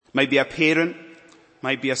Might be a parent,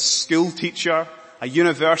 might be a school teacher, a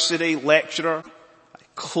university lecturer, a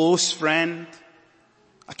close friend,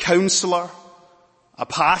 a counselor, a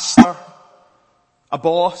pastor, a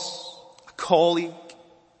boss, a colleague.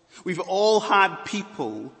 We've all had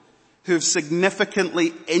people who have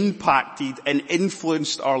significantly impacted and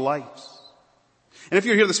influenced our lives. And if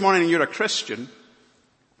you're here this morning and you're a Christian,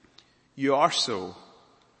 you are so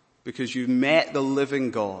because you've met the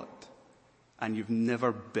living God and you've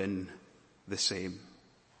never been the same.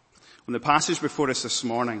 In the passage before us this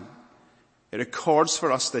morning, it records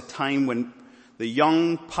for us the time when the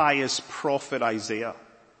young pious prophet Isaiah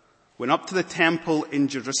went up to the temple in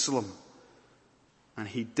Jerusalem, and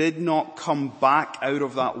he did not come back out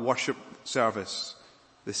of that worship service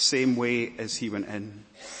the same way as he went in.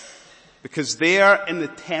 Because there in the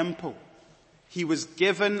temple, he was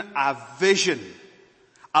given a vision,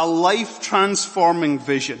 a life-transforming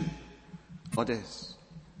vision. What is?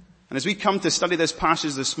 And as we come to study this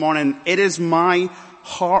passage this morning, it is my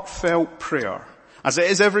heartfelt prayer, as it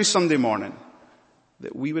is every Sunday morning,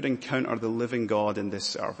 that we would encounter the living God in this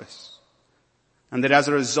service. And that as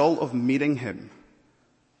a result of meeting him,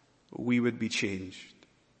 we would be changed.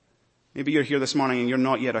 Maybe you're here this morning and you're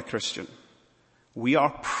not yet a Christian. We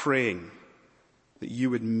are praying that you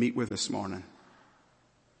would meet with us this morning.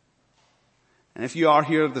 And if you are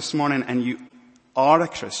here this morning and you are a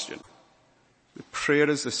Christian, the prayer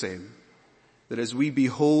is the same. That as we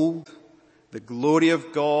behold the glory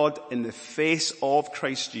of God in the face of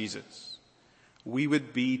Christ Jesus, we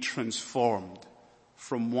would be transformed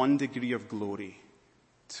from one degree of glory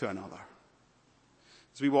to another.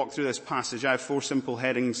 As we walk through this passage, I have 4 simple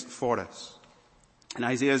headings for us. In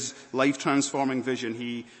Isaiah's life-transforming vision,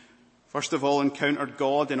 he first of all encountered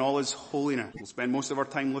God in all his holiness. We'll spend most of our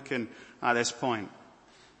time looking at this point.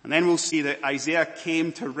 And then we'll see that Isaiah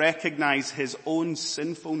came to recognize his own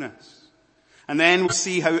sinfulness. And then we'll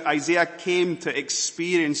see how Isaiah came to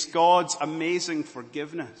experience God's amazing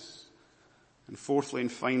forgiveness. And fourthly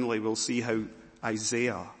and finally, we'll see how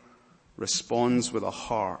Isaiah responds with a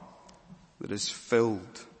heart that is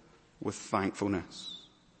filled with thankfulness.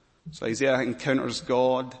 So Isaiah encounters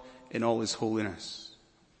God in all his holiness.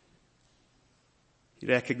 He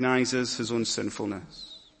recognizes his own sinfulness.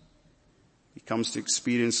 He comes to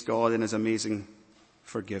experience God in his amazing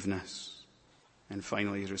forgiveness. And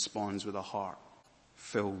finally, he responds with a heart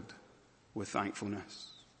filled with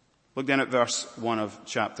thankfulness. Look then at verse 1 of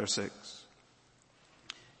chapter 6.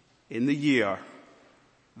 In the year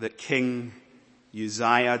that King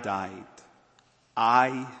Uzziah died,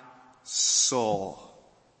 I saw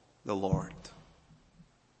the Lord.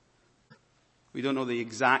 We don't know the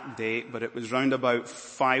exact date, but it was round about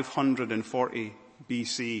 540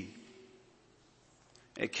 BC.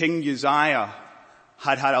 King Uzziah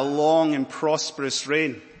had had a long and prosperous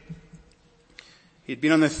reign. He'd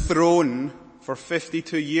been on the throne for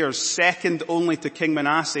 52 years, second only to King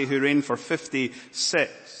Manasseh, who reigned for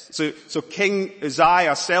 56. So King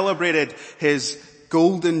Uzziah celebrated his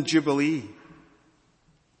golden jubilee.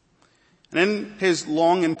 And in his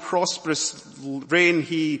long and prosperous reign,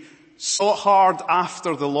 he sought hard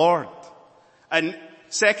after the Lord. And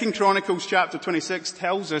 2 Chronicles chapter 26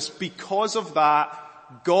 tells us because of that,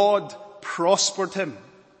 God prospered him.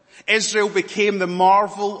 Israel became the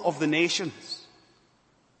marvel of the nations.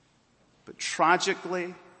 But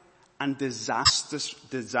tragically and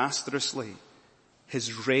disastrously,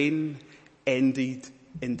 his reign ended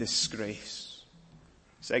in disgrace.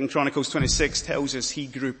 2 Chronicles 26 tells us he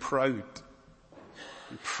grew proud.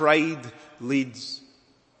 And pride leads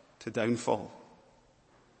to downfall.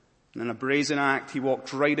 And in a brazen act, he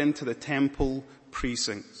walked right into the temple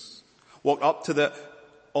precincts, walked up to the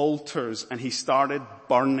altars, and he started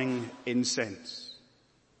burning incense.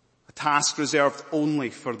 A task reserved only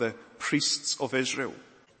for the priests of Israel.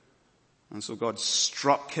 And so God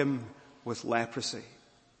struck him with leprosy.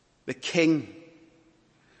 The king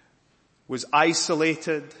was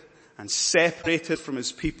isolated and separated from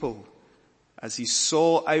his people as he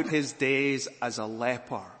saw out his days as a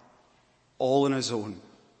leper, all on his own.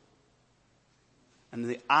 And in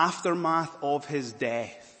the aftermath of his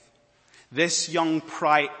death, this young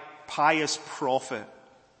pious prophet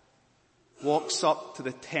walks up to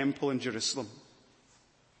the temple in Jerusalem.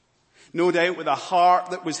 No doubt with a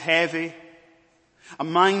heart that was heavy, a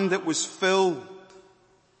mind that was filled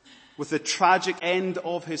with the tragic end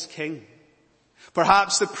of his king.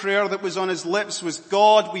 Perhaps the prayer that was on his lips was,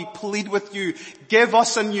 God, we plead with you, give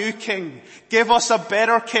us a new king. Give us a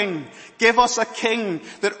better king. Give us a king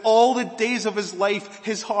that all the days of his life,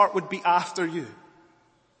 his heart would be after you.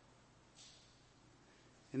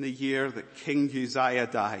 In the year that King Uzziah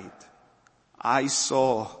died, I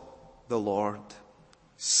saw the Lord,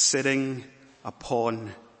 sitting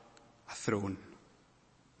upon a throne.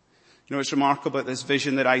 You know what's remarkable about this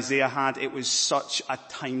vision that Isaiah had? It was such a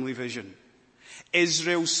timely vision.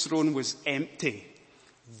 Israel's throne was empty,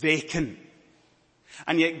 vacant.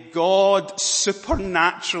 And yet God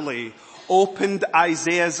supernaturally opened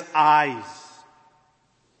Isaiah's eyes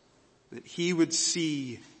that he would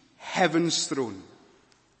see heaven's throne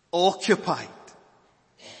occupied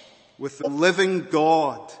with the living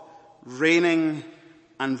God reigning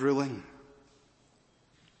and ruling.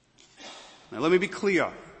 Now let me be clear.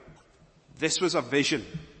 This was a vision.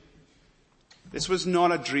 This was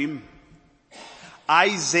not a dream.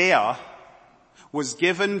 Isaiah was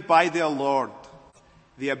given by the Lord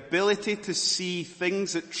the ability to see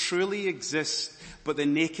things that truly exist, but the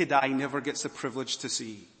naked eye never gets the privilege to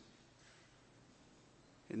see.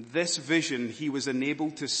 In this vision, he was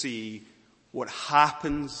enabled to see what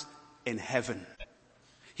happens in heaven.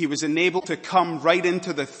 He was enabled to come right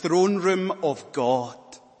into the throne room of God.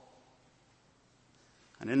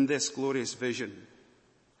 And in this glorious vision,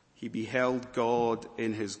 he beheld God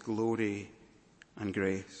in his glory and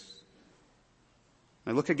grace.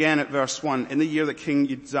 Now look again at verse 1. In the year that King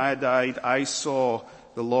Uzziah died, I saw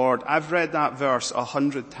the Lord. I've read that verse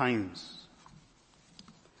 100 times.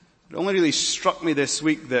 It only really struck me this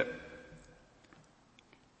week that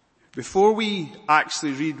before we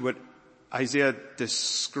actually read what Isaiah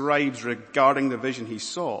describes regarding the vision he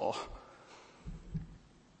saw,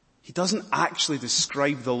 he doesn't actually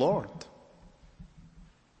describe the Lord.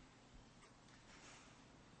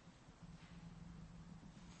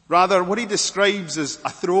 Rather, what he describes is a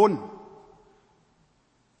throne.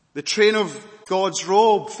 The train of God's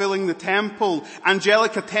robe filling the temple,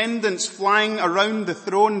 angelic attendants flying around the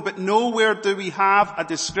throne, but nowhere do we have a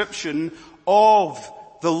description of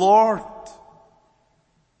the Lord.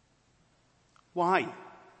 Why?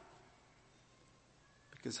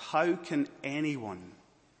 Because how can anyone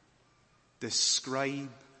describe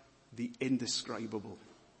the indescribable?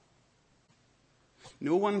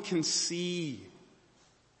 No one can see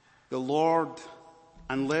the Lord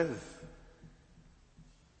and live.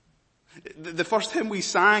 The first hymn we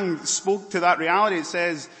sang spoke to that reality. It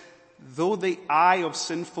says, though the eye of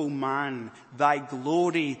sinful man thy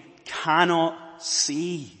glory cannot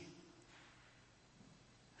see.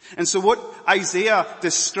 And so what Isaiah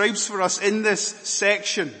describes for us in this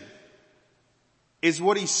section is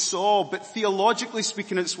what he saw, but theologically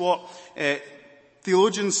speaking, it's what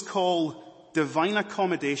theologians call divine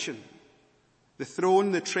accommodation. The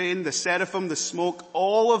throne, the train, the seraphim, the smoke,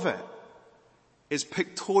 all of it is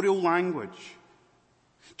pictorial language,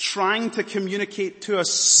 trying to communicate to us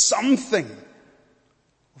something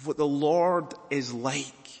of what the Lord is like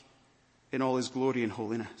in all his glory and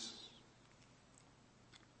holiness.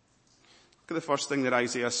 Look at the first thing that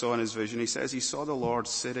Isaiah saw in his vision. He says he saw the Lord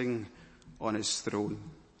sitting on his throne.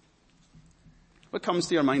 What comes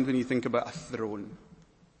to your mind when you think about a throne?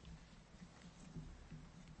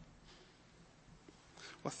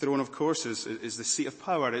 A throne, of course, is the seat of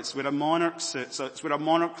power. It's where a monarch sits. It's where a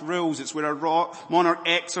monarch rules. It's where a monarch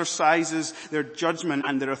exercises their judgment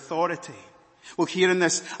and their authority. Well, here in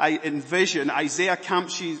this vision, Isaiah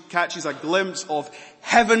catches a glimpse of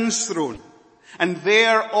heaven's throne. And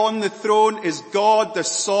there on the throne is God the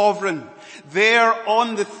sovereign. There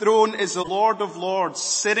on the throne is the Lord of Lords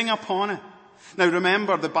sitting upon it. Now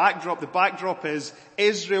remember the backdrop. The backdrop is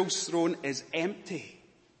Israel's throne is empty.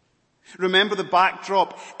 Remember the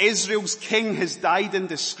backdrop. Israel's king has died in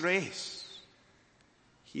disgrace.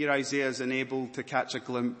 Here Isaiah is enabled to catch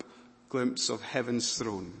a glimpse of heaven's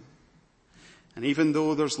throne. And even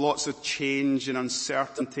though there's lots of change and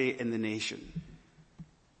uncertainty in the nation,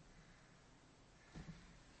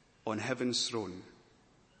 on heaven's throne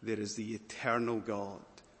there is the eternal God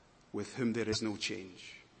with whom there is no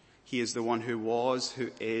change. He is the one who was, who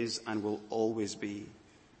is, and will always be.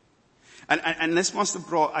 And this must have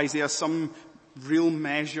brought Isaiah some real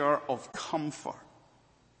measure of comfort.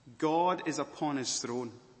 God is upon his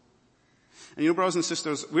throne. And you know, brothers and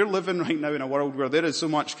sisters, we're living right now in a world where there is so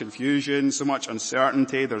much confusion, so much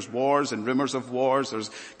uncertainty. There's wars and rumors of wars.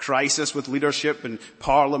 There's crisis with leadership and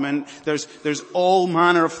parliament. There's all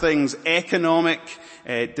manner of things, economic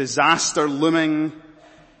disaster looming.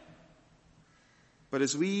 But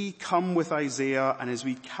as we come with Isaiah and as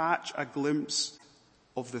we catch a glimpse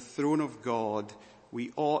of the throne of God,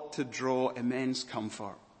 we ought to draw immense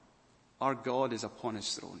comfort. Our God is upon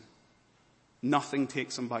his throne. Nothing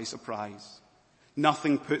takes him by surprise.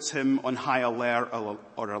 Nothing puts him on high alert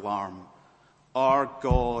or alarm. Our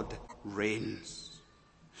God reigns.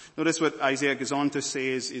 Notice what Isaiah goes on to say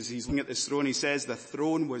is he's looking at this throne. He says the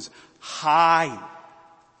throne was high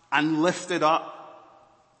and lifted up.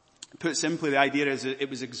 Put simply, the idea is it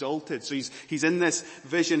was exalted. So he's in this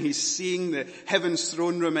vision, he's seeing the heaven's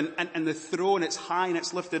throne room and the throne, it's high and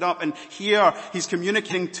it's lifted up. And here he's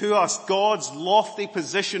communicating to us God's lofty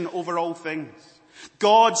position over all things.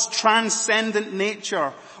 God's transcendent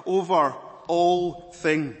nature over all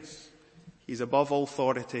things. He's above all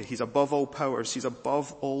authority, he's above all powers, he's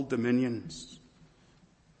above all dominions.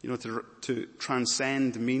 You know, to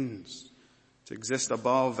transcend means to exist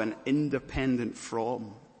above and independent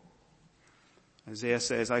from. Isaiah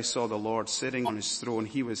says, I saw the Lord sitting on his throne.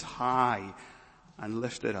 He was high and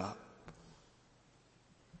lifted up.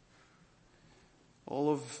 All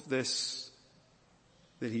of this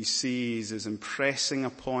that he sees is impressing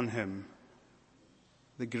upon him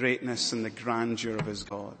the greatness and the grandeur of his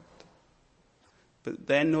God. But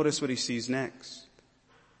then notice what he sees next.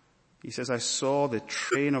 He says, I saw the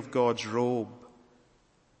train of God's robe,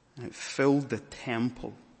 and it filled the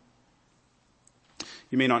temple.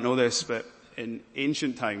 You may not know this, but in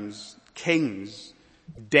ancient times, kings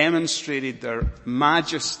demonstrated their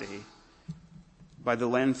majesty by the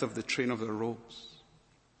length of the train of their robes.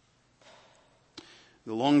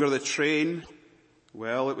 The longer the train,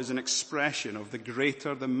 well, it was an expression of the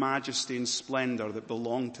greater the majesty and splendor that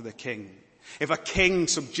belonged to the king. If a king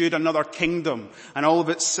subdued another kingdom and all of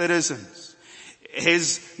its citizens,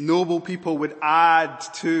 his noble people would add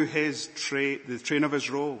to the train of his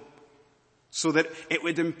robe, so that it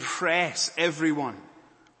would impress everyone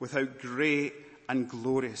with how great and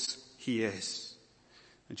glorious he is.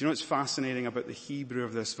 And do you know what's fascinating about the Hebrew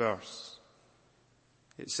of this verse?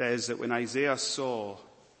 It says that when Isaiah saw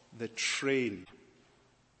the train,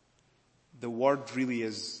 the word really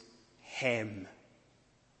is hem.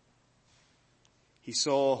 He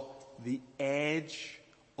saw the edge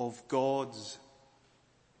of God's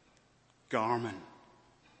garment.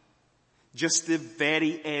 Just the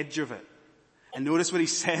very edge of it. And notice what he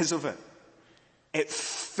says of it. It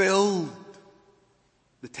filled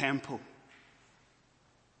the temple.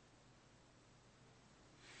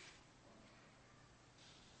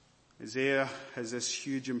 Isaiah has this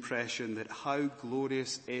huge impression that how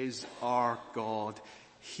glorious is our God.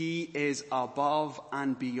 He is above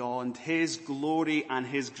and beyond. His glory and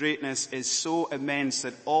his greatness is so immense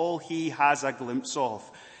that all he has a glimpse of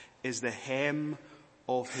is the hem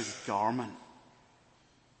of his garment.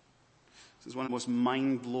 This is one of the most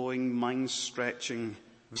mind-blowing, mind-stretching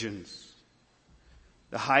visions.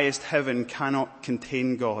 The highest heaven cannot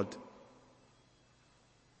contain God.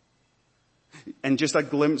 And just a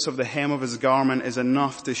glimpse of the hem of his garment is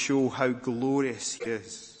enough to show how glorious he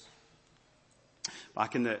is.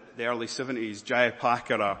 Back in the early 70s, J.I.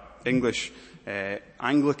 Packer, an English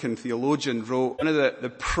Anglican theologian, wrote, one of the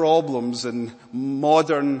problems in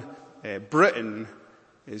modern Britain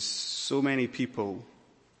is so many people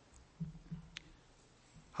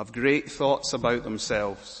have great thoughts about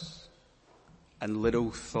themselves and little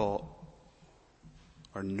thought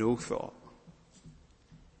or no thought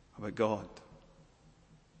about God.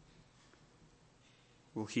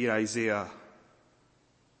 Well, here Isaiah,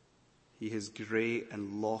 he has great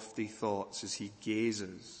and lofty thoughts as he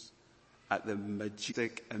gazes at the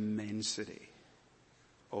majestic immensity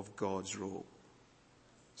of God's robe.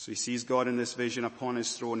 So he sees God in this vision upon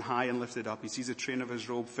his throne, high and lifted up. He sees the train of his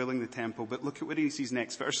robe filling the temple. But look at what he sees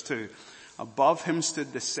next, verse 2. Above him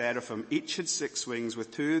stood the seraphim. Each had 6 wings.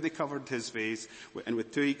 With 2 they covered his face, and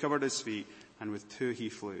with 2 he covered his feet, and with 2 he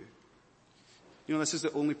flew. You know, this is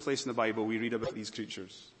the only place in the Bible we read about these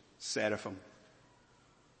creatures. Seraphim.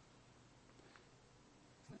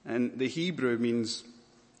 And the Hebrew means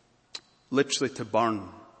literally to burn.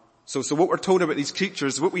 So what we're told about these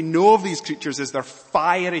creatures, what we know of these creatures is they're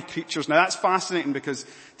fiery creatures. Now that's fascinating because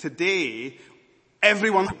today,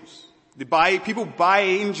 people buy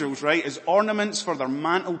angels, right, as ornaments for their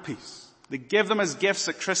mantelpiece. They give them as gifts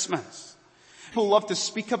at Christmas. People love to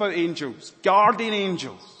speak about angels, guardian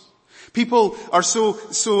angels. People are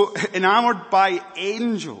so enamored by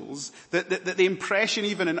angels that the impression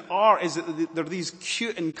even in art is that they're these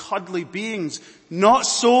cute and cuddly beings. Not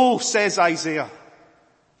so, says Isaiah.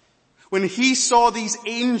 When he saw these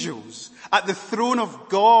angels at the throne of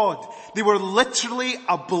God, they were literally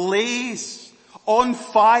ablaze, on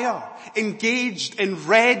fire, engaged in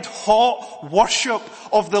red hot worship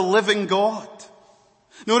of the living God.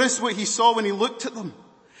 Notice what he saw when he looked at them.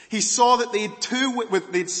 He saw that they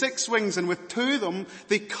had 6 wings, and with 2 of them,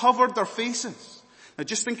 they covered their faces. Now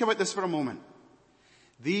just think about this for a moment.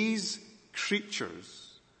 These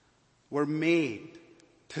creatures were made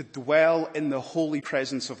to dwell in the holy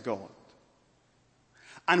presence of God.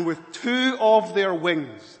 And with 2 of their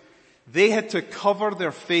wings, they had to cover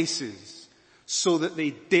their faces so that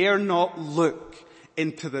they dare not look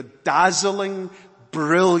into the dazzling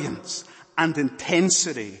brilliance and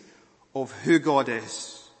intensity of who God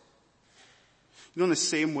is. In the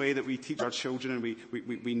same way that we teach our children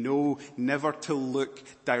and we know never to look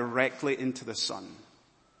directly into the sun,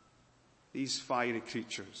 these fiery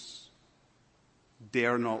creatures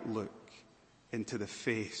dare not look into the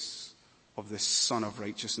face of the Son of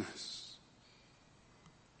Righteousness.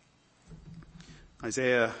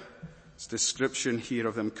 Isaiah's description here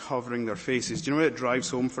of them covering their faces, do you know what it drives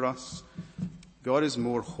home for us? God is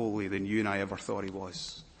more holy than you and I ever thought he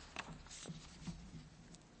was.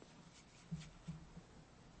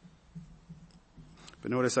 But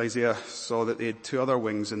notice Isaiah saw that they had two other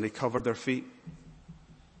wings and they covered their feet.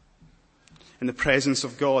 In the presence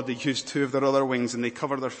of God, they used two of their other wings and they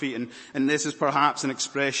covered their feet. And this is perhaps an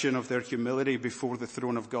expression of their humility before the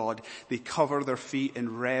throne of God. They cover their feet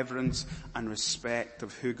in reverence and respect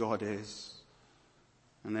of who God is.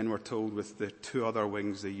 And then we're told with the two other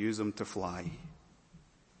wings, they use them to fly.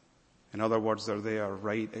 In other words, they're there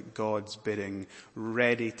right at God's bidding,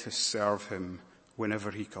 ready to serve him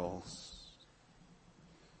whenever he calls.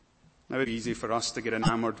 Now, it would be easy for us to get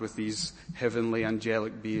enamored with these heavenly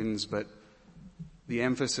angelic beings, but the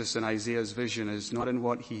emphasis in Isaiah's vision is not in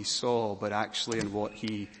what he saw, but actually in what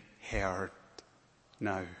he heard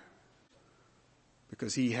now.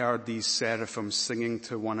 Because he heard these seraphim singing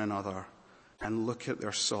to one another, and look at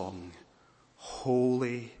their song.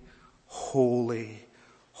 Holy, holy,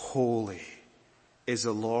 holy is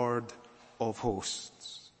the Lord of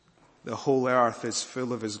hosts. The whole earth is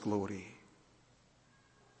full of his glory.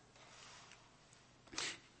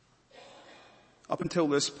 Up until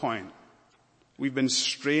this point, we've been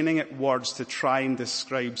straining at words to try and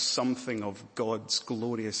describe something of God's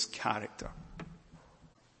glorious character.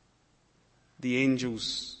 The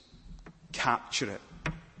angels capture it.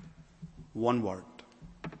 One word.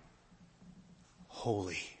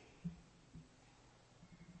 Holy.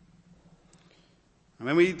 And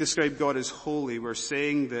when we describe God as holy, we're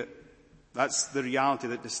saying that that's the reality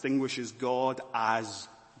that distinguishes God as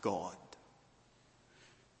God.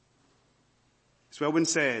 It's well been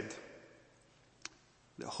said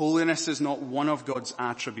that holiness is not one of God's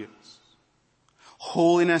attributes.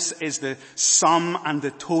 Holiness is the sum and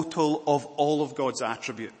the total of all of God's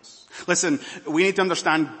attributes. Listen, we need to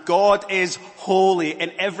understand God is holy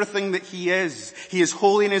in everything that he is. He is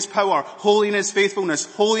holy in his power, holy in his faithfulness,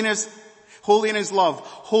 holy in his love,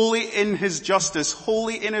 holy in his justice,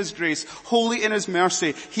 holy in his grace, holy in his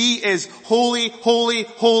mercy. He is holy, holy,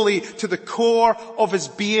 holy to the core of his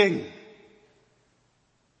being.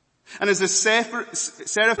 And as the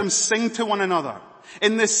seraphim sing to one another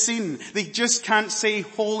in this scene, they just can't say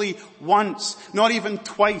holy once, not even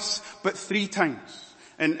twice, but 3 times.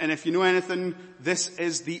 And if you know anything, this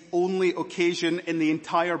is the only occasion in the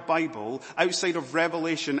entire Bible, outside of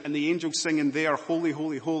Revelation and the angels singing there, holy,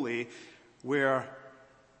 holy, holy, where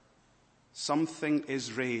something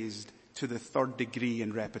is raised to the 3rd degree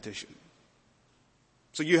in repetition.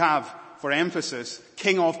 So you have, for emphasis,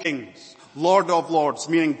 King of Kings, Lord of Lords,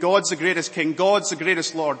 meaning God's the greatest King, God's the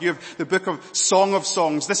greatest Lord. You have the book of Song of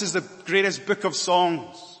Songs. This is the greatest book of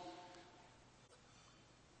songs.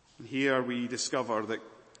 And here we discover that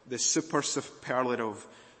the super superlative,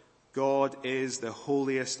 God is the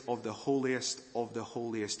holiest of the holiest of the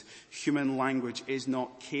holiest. Human language is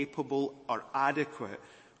not capable or adequate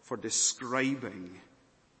for describing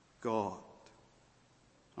God.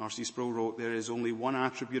 R.C. Sproul wrote, there is only one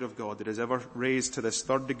attribute of God that is ever raised to this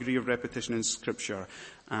 3rd degree of repetition in Scripture,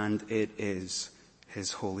 and it is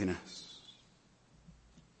his holiness.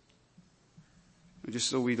 Just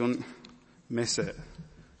so we don't miss it,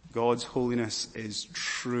 God's holiness is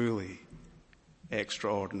truly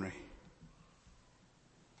extraordinary.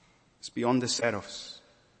 It's beyond the seraphs.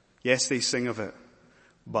 Yes, they sing of it,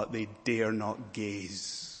 but they dare not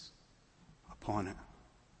gaze upon it.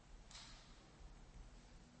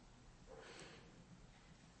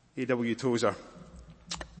 A.W. Tozer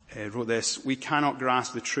wrote this: we cannot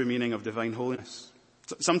grasp the true meaning of divine holiness.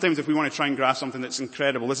 Sometimes if we want to try and grasp something that's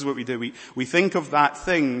incredible, this is what we do. We think of that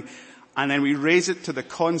thing and then we raise it to the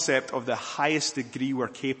concept of the highest degree we're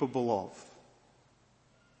capable of.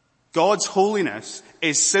 God's holiness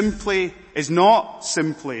is not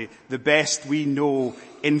simply the best we know,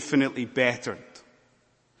 infinitely bettered.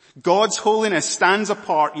 God's holiness stands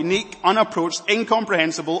apart, unique, unapproached,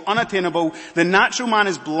 incomprehensible, unattainable. The natural man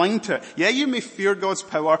is blind to it. Yeah, you may fear God's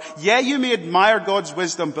power. Yeah, you may admire God's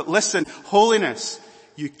wisdom. But listen, holiness,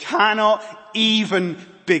 you cannot even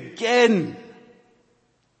begin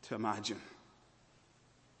to imagine.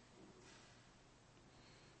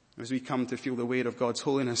 As we come to feel the weight of God's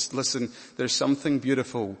holiness, listen, there's something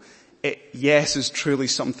beautiful. It, yes, is truly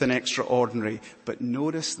something extraordinary, but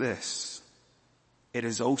notice this. It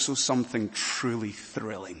is also something truly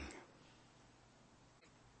thrilling.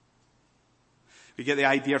 We get the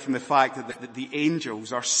idea from the fact that the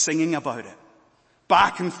angels are singing about it.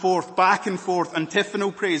 Back and forth,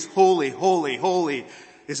 antiphonal praise. Holy, holy, holy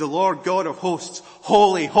is the Lord God of hosts.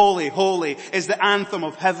 Holy, holy, holy is the anthem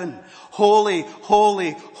of heaven. Holy,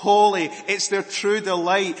 holy, holy. It's their true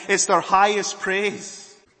delight. It's their highest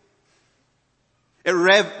praise. It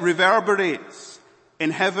reverberates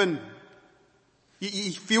in heaven.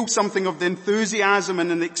 You feel something of the enthusiasm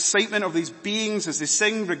and the excitement of these beings as they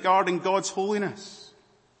sing regarding God's holiness.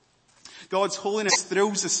 God's holiness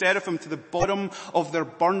thrills the seraphim to the bottom of their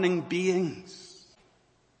burning beings.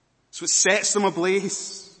 So it sets them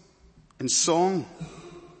ablaze in song.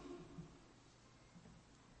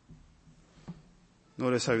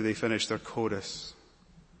 Notice how they finish their chorus.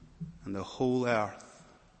 And the whole earth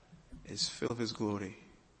is full of His glory.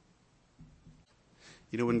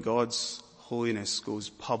 You know, when God's holiness goes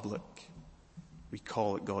public, we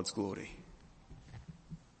call it God's glory.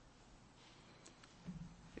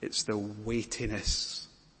 It's the weightiness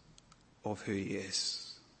of who He is.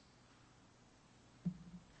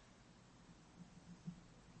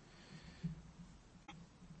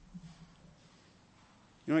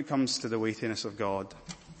 You know, when it comes to the weightiness of God,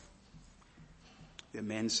 the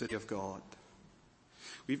immensity of God,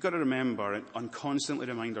 we've got to remember and constantly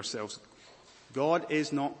remind ourselves, God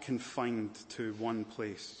is not confined to one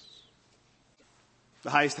place. The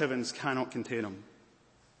highest heavens cannot contain Him.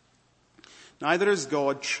 Neither is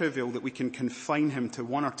God trivial that we can confine Him to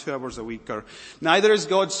 1 or 2 hours a week, or neither is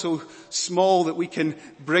God so small that we can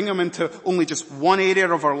bring Him into only just one area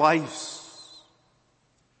of our lives.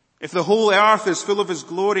 If the whole earth is full of His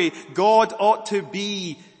glory, God ought to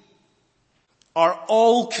be our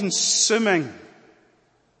all-consuming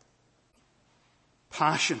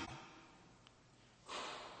passion.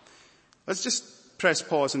 Let's just press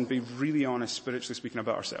pause and be really honest, spiritually speaking,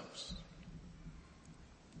 about ourselves.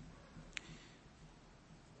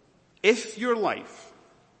 If your life,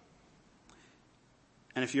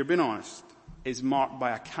 and if you're being honest, is marked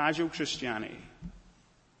by a casual Christianity,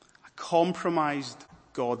 a compromised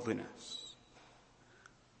godliness,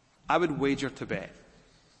 I would wager to bet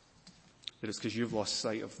that it's because you've lost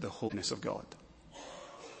sight of the holiness of God.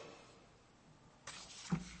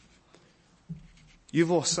 You've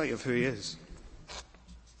lost sight of who He is.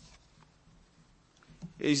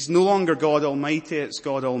 He's no longer God Almighty, it's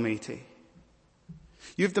God Almighty.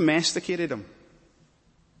 You've domesticated Him.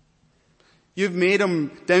 You've made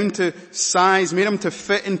Him down to size, made Him to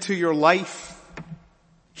fit into your life.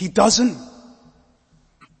 He doesn't.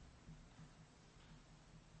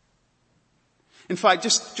 In fact,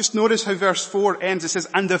 just notice how verse 4 ends. It says,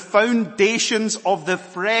 and the foundations of the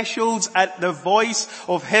thresholds at the voice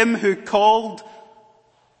of Him who called,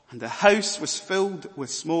 and the house was filled with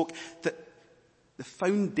smoke. The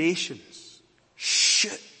foundations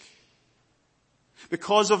shook.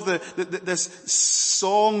 Because of this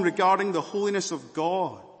song regarding the holiness of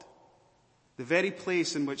God, the very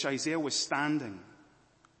place in which Isaiah was standing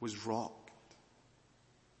was rocked.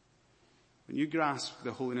 When you grasp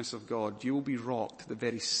the holiness of God, you will be rocked to the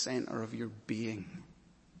very center of your being.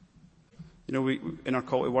 You know, in our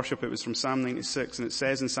call to worship, it was from Psalm 96, and it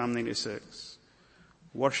says in Psalm 96,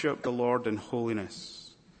 worship the Lord in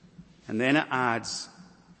holiness. And then it adds,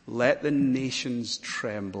 let the nations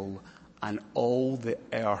tremble and all the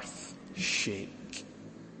earth shake.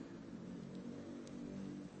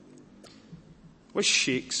 What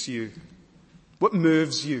shakes you? What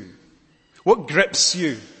moves you? What grips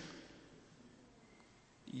you?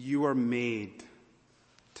 You are made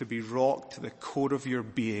to be rocked to the core of your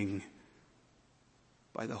being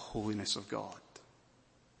by the holiness of God.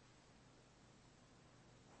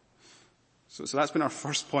 So that's been our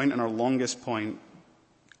first point and our longest point.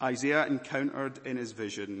 Isaiah encountered in his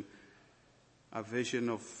vision a vision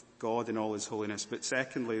of God in all His holiness. But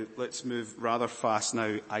secondly, let's move rather fast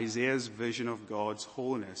now. Isaiah's vision of God's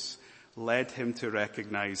holiness led him to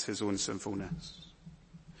recognize his own sinfulness.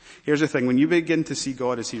 Here's the thing, when you begin to see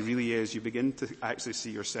God as He really is, you begin to actually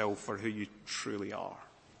see yourself for who you truly are.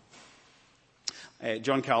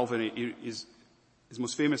 John Calvin, his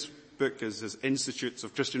most famous book is his Institutes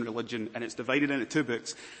of Christian Religion, and it's divided into 2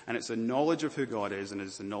 books, and it's the knowledge of who God is and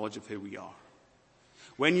it's the knowledge of who we are.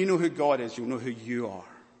 When you know who God is, you'll know who you are.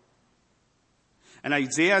 And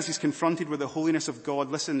Isaiah, as he's confronted with the holiness of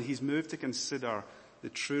God, listen, he's moved to consider the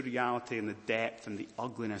true reality and the depth and the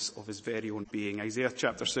ugliness of his very own being. Isaiah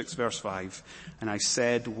chapter 6 verse 5, "And I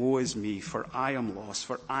said, woe is me, for I am lost,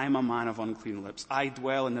 for I am a man of unclean lips. I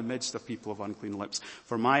dwell in the midst of people of unclean lips,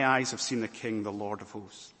 for my eyes have seen the King, the Lord of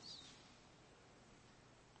hosts."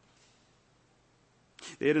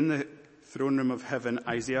 There in the throne room of heaven,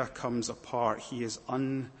 Isaiah comes apart. He is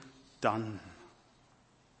undone.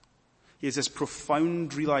 He has this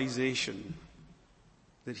profound realization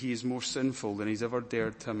that he is more sinful than he's ever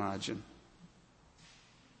dared to imagine.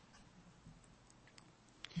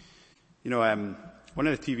 You know, one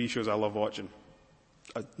of the TV shows I love watching,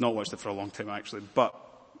 I've not watched it for a long time actually, but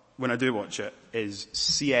when I do watch it, is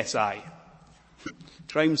CSI.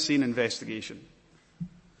 Crime Scene Investigation.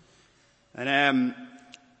 And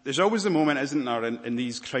there's always the moment, isn't there, in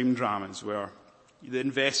these crime dramas where the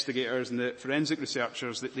investigators and the forensic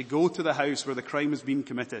researchers, they go to the house where the crime has been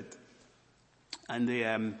committed. And they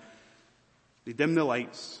dim the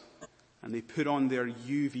lights and they put on their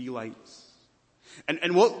UV lights.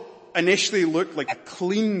 And what initially looked like a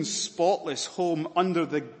clean, spotless home under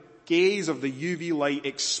the gaze of the UV light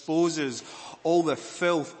exposes all the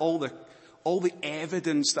filth, all the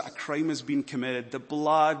evidence that a crime has been committed. The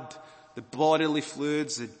blood, the bodily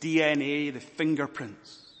fluids, the DNA, the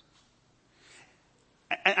fingerprints.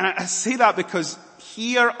 And I say that because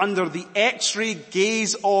here under the X-ray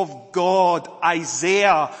gaze of God,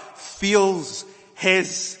 Isaiah feels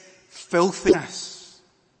his filthiness.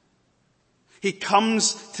 He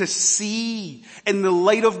comes to see in the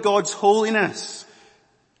light of God's holiness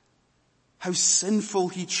how sinful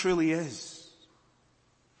he truly is.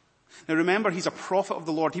 Now remember, he's a prophet of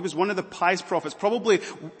the Lord. He was one of the pious prophets. Probably,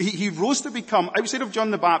 he rose to become, outside of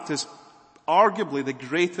John the Baptist, arguably the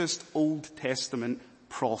greatest Old Testament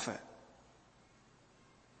prophet.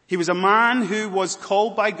 He was a man who was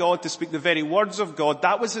called by God to speak the very words of God.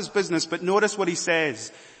 That was his business. But notice what he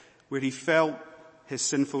says, where he felt his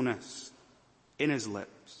sinfulness in his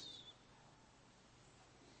lips.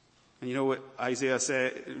 And you know what Isaiah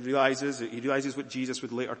realizes? He realizes what Jesus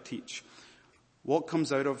would later teach. What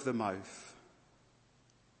comes out of the mouth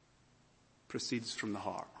proceeds from the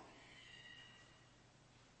heart.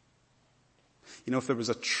 You know, if there was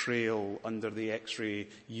a trail under the X-ray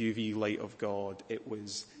UV light of God, it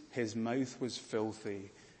was his mouth was filthy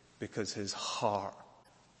because his heart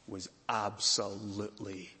was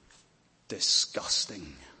absolutely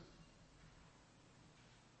disgusting.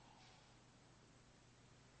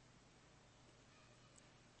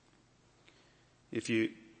 If you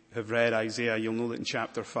have read Isaiah, you'll know that in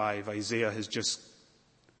chapter 5, Isaiah has just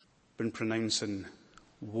been pronouncing,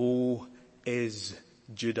 woe is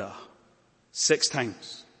Judah, 6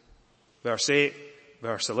 times. Verse 8,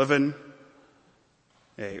 verse 11,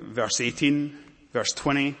 verse 18, verse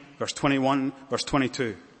 20, verse 21, verse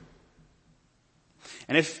 22.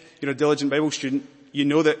 And if you're a diligent Bible student, you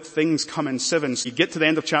know that things come in 7. So you get to the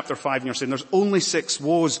end of chapter 5 and you're saying, there's only 6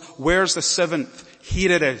 woes. Where's the 7th?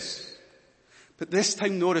 Here it is. But this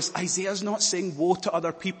time notice, Isaiah's not saying woe to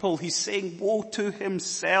other people. He's saying woe to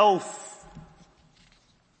himself.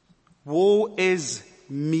 Woe is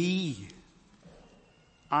me.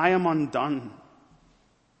 I am undone.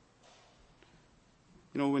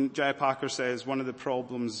 You know, when Jaya Packer says one of the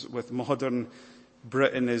problems with modern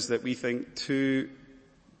Britain is that we think too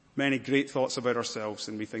many great thoughts about ourselves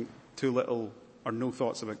and we think too little or no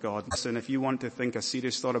thoughts about God. Listen, if you want to think a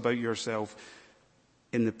serious thought about yourself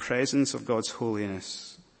in the presence of God's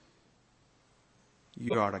holiness,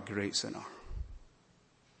 you are a great sinner.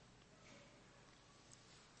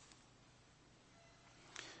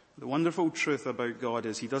 The wonderful truth about God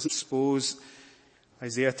is he doesn't expose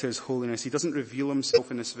Isaiah to his holiness. He doesn't reveal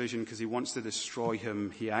himself in this vision because he wants to destroy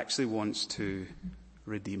him. He actually wants to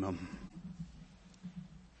redeem him.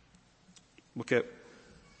 Look at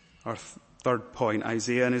our third point.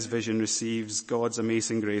 Isaiah in his vision receives God's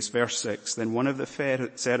amazing grace. Verse 6, then one of the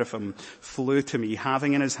seraphim flew to me,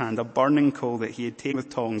 having in his hand a burning coal that he had taken with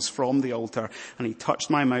tongs from the altar, and he touched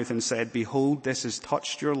my mouth and said, behold, this has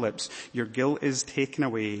touched your lips. Your guilt is taken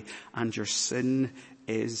away, and your sin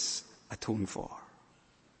is atoned for.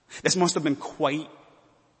 This must have been quite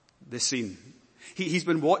the scene. He's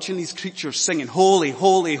been watching these creatures singing, holy,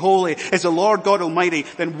 holy, holy is the Lord God Almighty.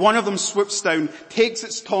 Then one of them swoops down, takes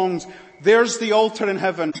its tongs, there's the altar in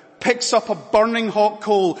heaven, picks up a burning hot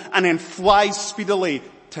coal, and then flies speedily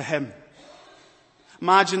to him.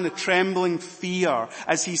 Imagine the trembling fear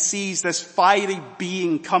as he sees this fiery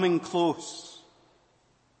being coming close.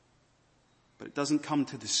 But it doesn't come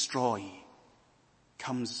to destroy, it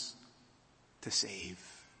comes to save,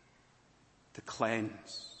 to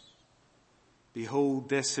cleanse. Behold,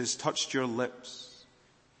 this has touched your lips,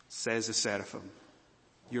 says the seraphim.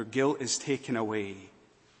 Your guilt is taken away.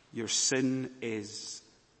 Your sin is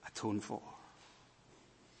atoned for.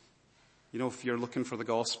 You know, if you're looking for the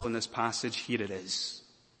gospel in this passage, here it is.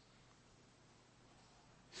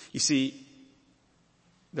 You see,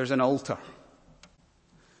 there's an altar.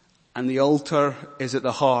 And the altar is at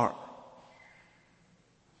the heart.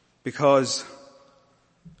 Because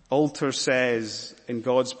altar says in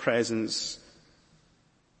God's presence,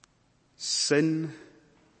 sin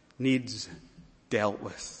needs dealt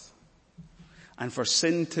with. And for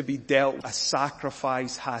sin to be dealt, a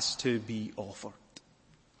sacrifice has to be offered.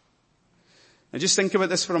 Now just think about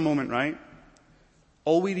this for a moment, right?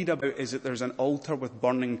 All we read about is that there's an altar with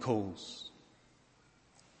burning coals.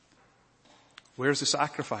 Where's the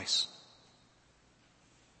sacrifice?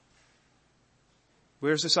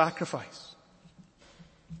 Where's the sacrifice?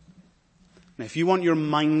 Now if you want your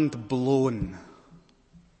mind blown,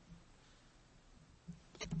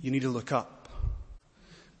 you need to look up.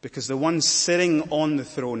 Because the one sitting on the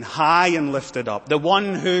throne, high and lifted up, the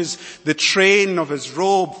one the train of his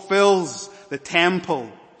robe fills the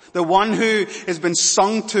temple, the one who has been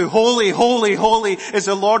sung to, holy, holy, holy is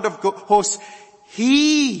the Lord of hosts.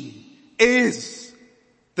 He is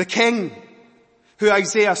the King who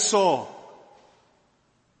Isaiah saw.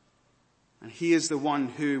 And he is the one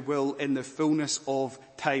who will, in the fullness of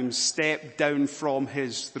time, step down from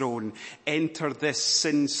his throne, enter this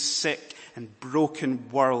sin-sick and broken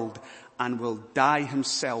world, and will die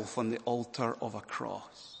himself on the altar of a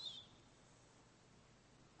cross.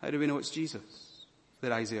 How do we know it's Jesus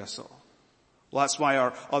that Isaiah saw? Well, that's why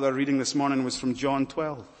our other reading this morning was from John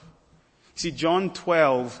 12. You see, John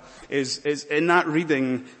 12 is in that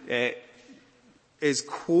reading, is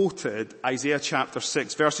quoted Isaiah chapter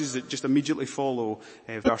 6, verses that just immediately follow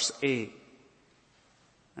verse 8.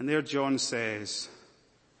 And there John says,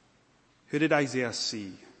 who did Isaiah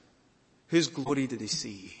see? Whose glory did he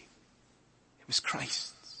see? It was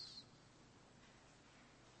Christ's.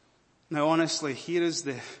 Now honestly, here is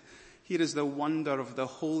the wonder of the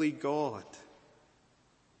holy God.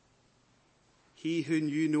 He who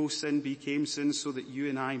knew no sin became sin so that you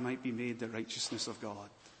and I might be made the righteousness of God.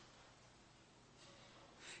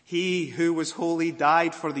 He who was holy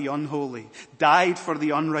died for the unholy, died for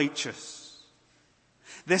the unrighteous.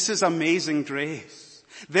 This is amazing grace.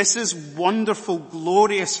 This is wonderful,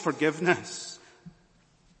 glorious forgiveness.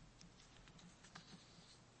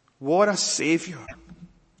 What a Savior.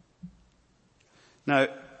 Now,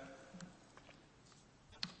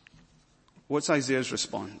 what's Isaiah's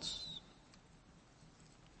response?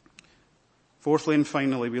 Fourthly and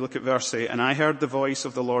finally, we look at verse 8. And I heard the voice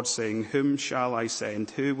of the Lord saying, whom shall I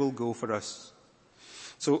send? Who will go for us?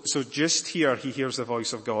 So just here he hears the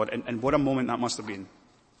voice of God. And what a moment that must have been.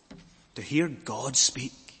 To hear God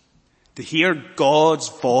speak. To hear God's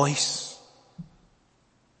voice.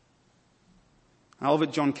 I love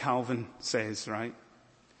what John Calvin says, right?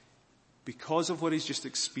 Because of what he's just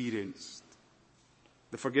experienced,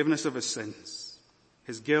 the forgiveness of his sins,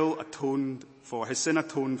 his guilt atoned for, his sin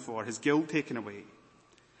atoned for, his guilt taken away,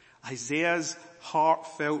 Isaiah's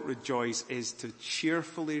heartfelt rejoice is to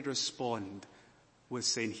cheerfully respond with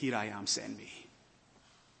saying, here I am, send me.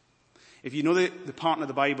 If you know the part of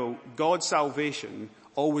the Bible, God's salvation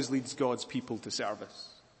always leads God's people to service.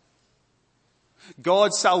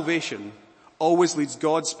 God's salvation always leads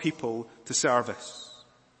God's people to service.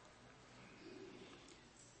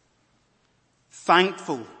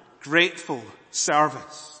 Thankful, grateful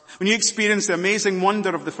service. When you experience the amazing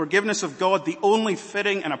wonder of the forgiveness of God, the only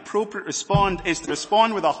fitting and appropriate response is to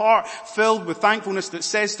respond with a heart filled with thankfulness that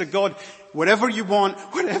says to God, whatever you want,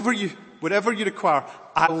 whatever you require,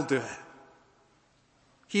 I will do it.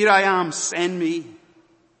 Here I am, send me.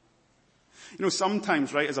 You know,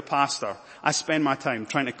 sometimes, right, as a pastor, I spend my time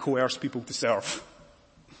trying to coerce people to serve.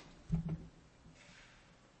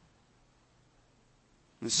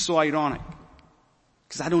 And it's so ironic.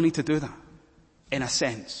 Because I don't need to do that, in a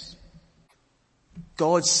sense.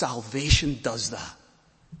 God's salvation does that.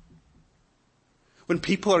 When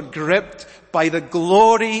people are gripped by the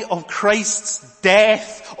glory of Christ's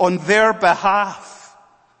death on their behalf,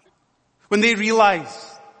 when they realize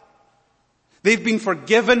they've been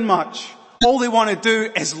forgiven much, all they want to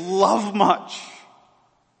do is love much.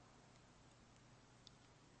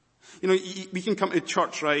 You know, we can come to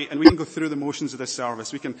church, right, and we can go through the motions of this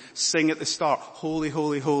service. We can sing at the start, holy,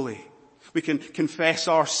 holy, holy. We can confess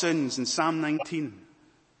our sins in Psalm 19.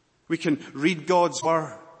 We can read God's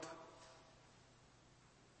word.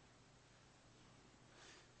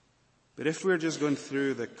 But if we're just going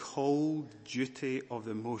through the cold duty of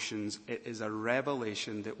the motions, it is a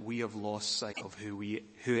revelation that we have lost sight of who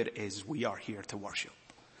it is we are here to worship.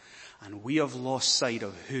 And we have lost sight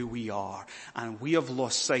of who we are. And we have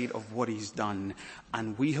lost sight of what he's done.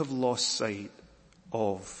 And we have lost sight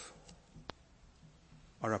of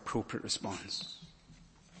our appropriate response.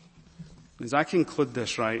 As I conclude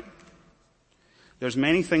this, right, there's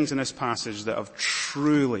many things in this passage that have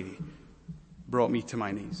truly brought me to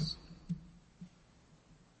my knees.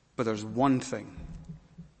 But there's one thing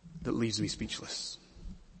that leaves me speechless.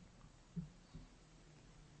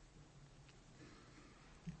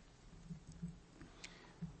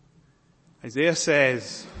 Isaiah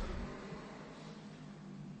says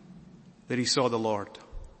that he saw the Lord.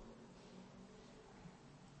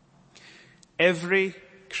 Every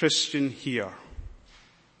Christian here,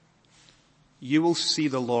 you will see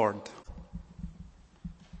the Lord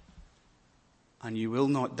and you will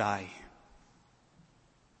not die.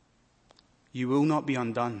 You will not be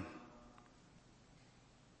undone.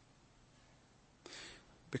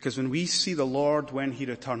 Because when we see the Lord when he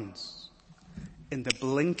returns, in the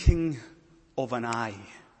blinking of an eye,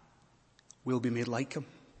 we'll be made like him.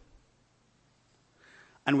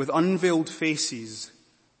 And with unveiled faces,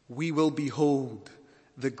 we will behold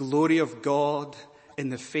the glory of God in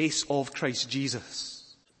the face of Christ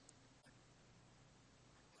Jesus.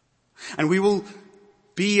 And we will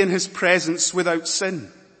be in his presence without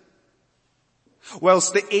sin.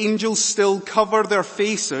 Whilst the angels still cover their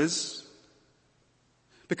faces,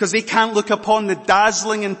 because they can't look upon the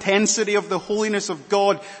dazzling intensity of the holiness of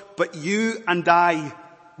God, but you and I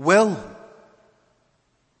will.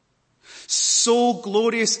 So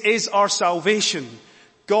glorious is our salvation.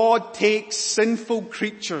 God takes sinful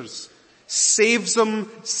creatures, saves them,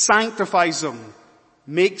 sanctifies them,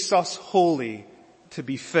 makes us holy to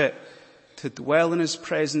be fit to dwell in his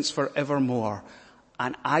presence forevermore.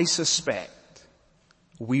 And I suspect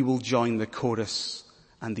we will join the chorus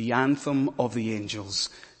and the anthem of the angels,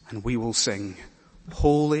 and we will sing,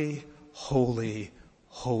 Holy, holy,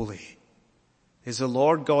 holy is the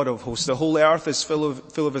Lord God of hosts. The whole earth is full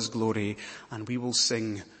of his glory. And we will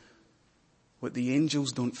sing what the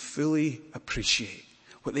angels don't fully appreciate,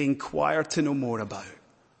 what they inquire to know more about.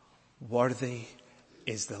 Worthy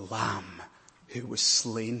is the Lamb who was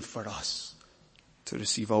slain for us to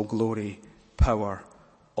receive all glory, power,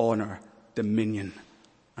 honor, dominion,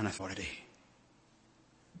 and authority.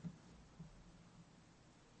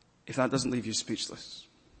 If that doesn't leave you speechless,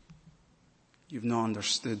 you've not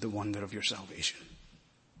understood the wonder of your salvation.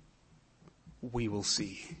 We will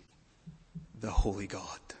see the holy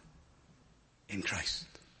God in Christ.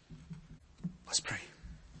 Let's pray.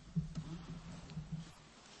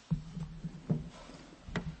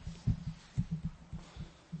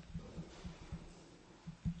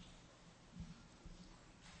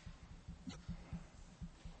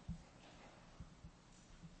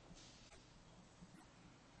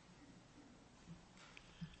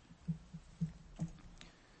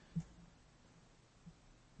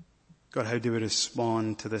 God, how do we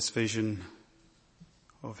respond to this vision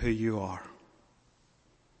of who you are?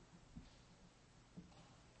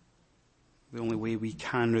 The only way we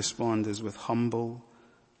can respond is with humble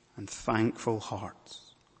and thankful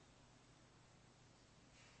hearts.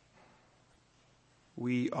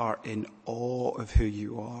 We are in awe of who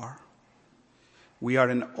you are. We are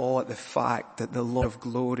in awe at the fact that the Lord of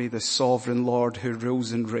glory, the sovereign Lord who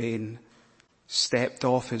rules and reigns, stepped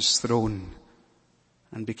off his throne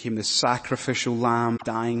and became the sacrificial lamb,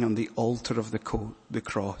 dying on the altar of the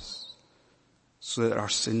cross so that our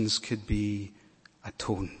sins could be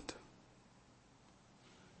atoned.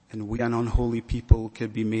 And we, an unholy people,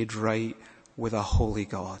 could be made right with a holy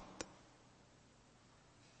God.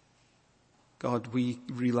 God, we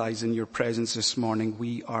realize in your presence this morning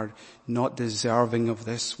we are not deserving of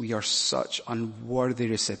this. We are such unworthy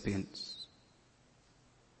recipients.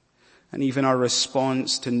 And even our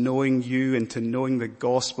response to knowing you and to knowing the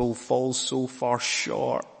gospel falls so far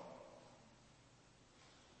short.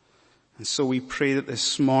 And so we pray that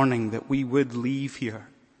this morning that we would leave here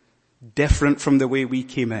different from the way we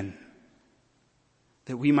came in.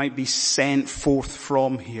 That we might be sent forth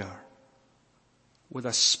from here with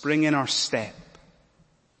a spring in our step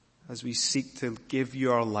as we seek to give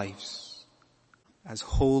you our lives as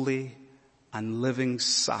holy and living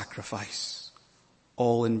sacrifice,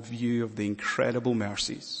 all in view of the incredible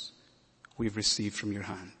mercies we've received from your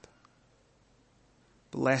hand.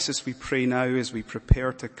 Bless us, we pray now, as we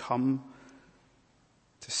prepare to come,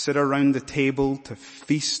 to sit around the table, to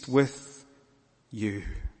feast with you.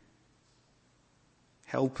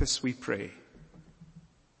 Help us, we pray,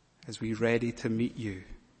 as we ready to meet you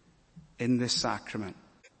in this sacrament.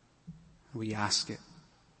 We ask it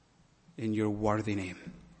in your worthy name.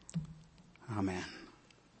 Amen.